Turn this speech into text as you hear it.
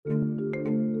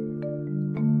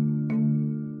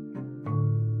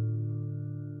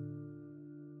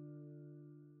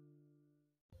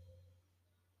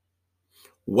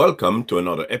Welcome to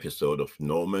another episode of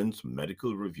Norman's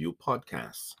Medical Review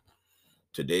Podcast.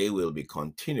 Today we'll be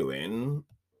continuing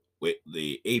with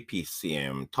the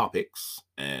APCM topics,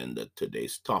 and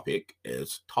today's topic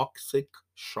is toxic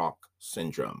shock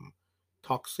syndrome.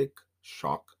 Toxic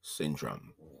shock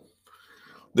syndrome.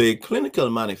 The clinical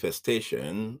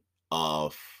manifestation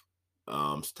of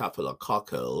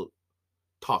staphylococcal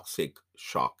toxic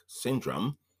shock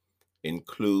syndrome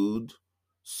include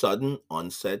sudden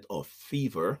onset of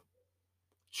fever,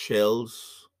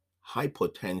 chills,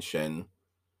 hypotension,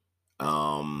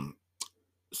 some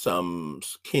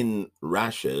skin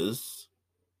rashes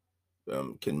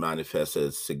can manifest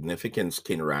as significant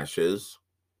skin rashes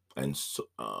and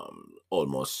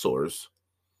almost sores.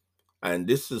 And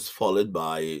this is followed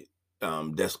by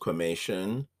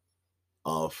desquamation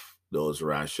of those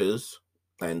rashes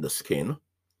and the skin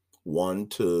 1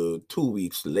 to 2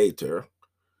 weeks later,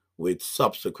 with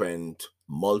subsequent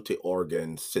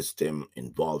multi-organ system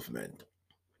involvement.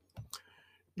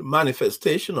 The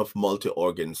manifestation of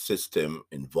multi-organ system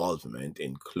involvement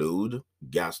include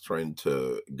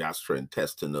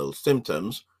gastrointestinal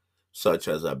symptoms such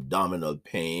as abdominal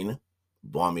pain,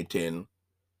 vomiting,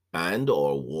 and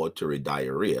or watery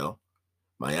diarrhea,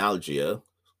 myalgia,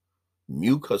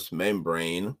 mucous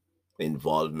membrane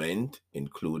involvement,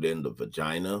 including the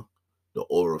vagina, the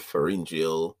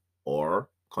oropharyngeal or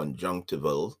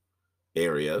conjunctival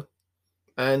area,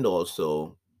 and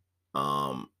also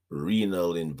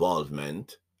renal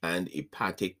involvement and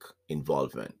hepatic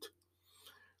involvement.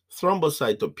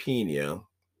 Thrombocytopenia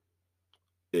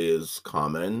is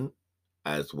common,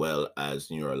 as well as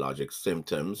neurologic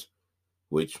symptoms,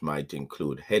 which might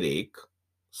include headache,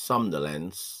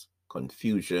 somnolence,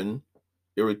 confusion,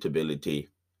 irritability,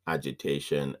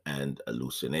 agitation, and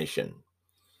hallucination.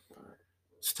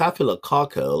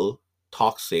 Staphylococcal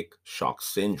toxic shock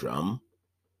syndrome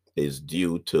is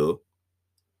due to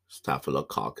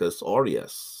Staphylococcus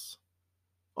aureus,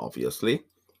 obviously,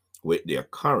 with the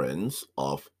occurrence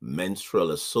of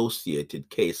menstrual-associated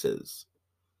cases.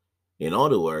 In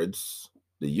other words,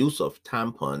 the use of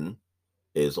tampon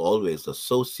is always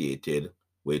associated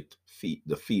with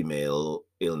the female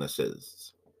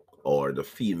illnesses, or the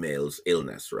female's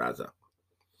illness, rather.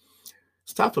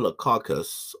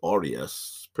 Staphylococcus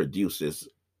aureus produces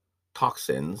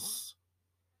toxins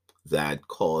that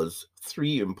cause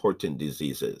 3 important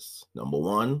diseases. Number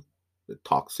 1, the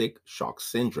toxic shock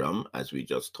syndrome, as we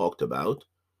just talked about.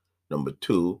 Number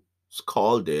 2,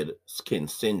 scalded skin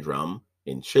syndrome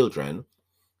in children.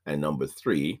 And number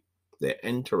 3, the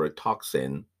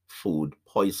enterotoxin food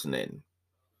poisoning.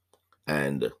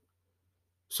 And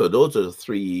so those are the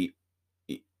 3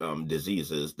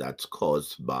 diseases that's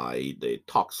caused by the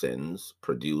toxins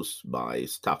produced by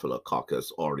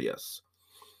Staphylococcus aureus.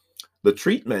 The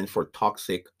treatment for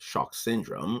toxic shock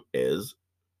syndrome is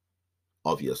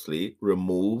obviously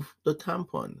remove the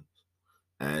tampon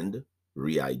and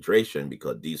rehydration,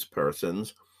 because these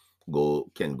persons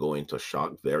can go into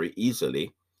shock very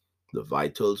easily. The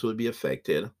vitals will be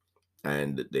affected,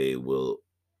 and they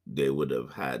would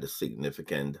have had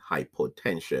significant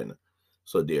hypotension.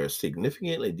 So they are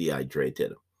significantly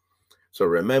dehydrated. So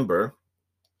remember,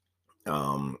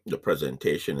 the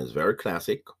presentation is very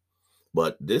classic,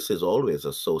 but this is always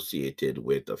associated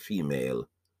with a female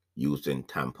using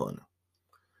tampon.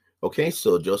 Okay,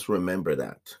 so just remember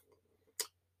that.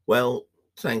 Well,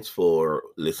 thanks for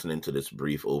listening to this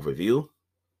brief overview.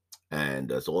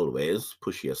 And as always,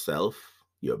 push yourself.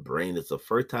 Your brain is a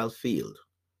fertile field.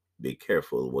 Be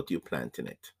careful what you plant in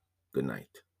it. Good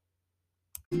night.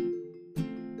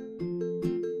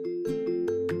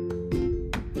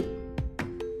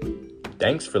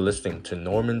 Thanks for listening to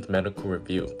Norman's Medical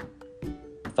Review.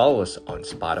 Follow us on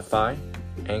Spotify,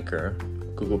 Anchor,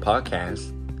 Google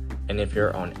Podcasts, and if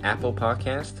you're on Apple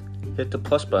Podcasts, hit the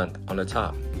plus button on the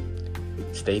top.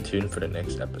 Stay tuned for the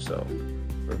next episode.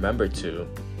 Remember to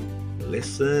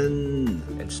listen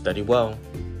and study well.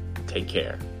 Take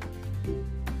care.